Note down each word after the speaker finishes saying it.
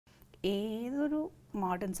ഏതൊരു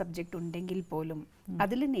modern subject ഉണ്ടെങ്കിൽ പോലും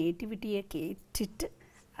അതിൽ നേറ്റിവിറ്റിയെ കേട്ടിട്ട്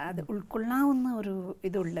അത് ഉൾക്കൊള്ളാവുന്ന ഒരു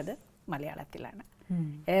ഇതുള്ളത് മലയാളത്തിലാണ്.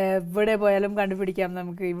 എവിടെ പോയാലും കണ്ടുപിടിക്കാം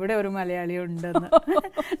നമുക്ക് ഇവിടെ ഒരു മലയാളി ഉണ്ടെന്ന്.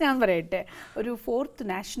 ഞാൻ പറയട്ടെ, ഒരു 4th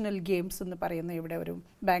നാഷണൽ ഗെയിംസ് എന്ന് പറയുന്ന ഇവിടെ ഒരു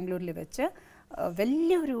ബാംഗ്ലൂരിൽ വെച്ച്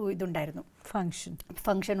വലിയൊരു ഇതുണ്ടായിരുന്നു,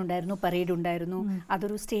 ഫങ്ഷൻ ഉണ്ടായിരുന്നു, പരേഡ് ഉണ്ടായിരുന്നു.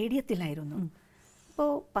 അതൊരു സ്റ്റേഡിയത്തിലായിരുന്നു. അപ്പോൾ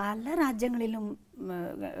പല രാജ്യങ്ങളിലും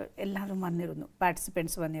എല്ലാവരും വന്നിരുന്നു,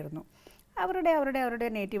 പാർട്ടിസിപ്പൻസ് വന്നിരുന്നു. അവരുടെ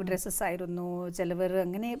നേറ്റീവ് ഡ്രസ്സസ് ആയിരുന്നു, ചിലവർ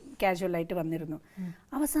അങ്ങനെ കാഷ്വലായിട്ട് വന്നിരുന്നു.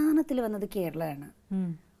 അവസാനത്തിൽ വന്നത് കേരളമാണ്.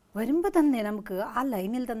 വരുമ്പോൾ തന്നെ നമുക്ക് ആ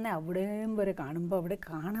ലൈനിൽ തന്നെ അവിടെയും വരെ കാണുമ്പോൾ അവിടെ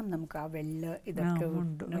കാണാം നമുക്ക് ആ വെള്ള ഇതൊക്കെ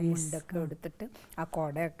മുണ്ടൊക്കെ എടുത്തിട്ട് ആ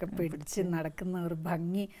കുടയൊക്കെ പിടിച്ച് നടക്കുന്ന ഒരു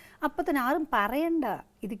ഭംഗി. അപ്പം തന്നെ ആരും പറയണ്ട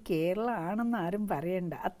ഇത് കേരള ആണെന്ന് ആരും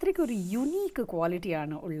പറയണ്ട. അത്രയ്ക്കൊരു യുണീക്ക്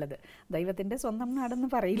ക്വാളിറ്റിയാണ് ഉള്ളത്. ദൈവത്തിൻ്റെ സ്വന്തം നാടെന്ന്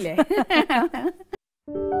പറയില്ലേ.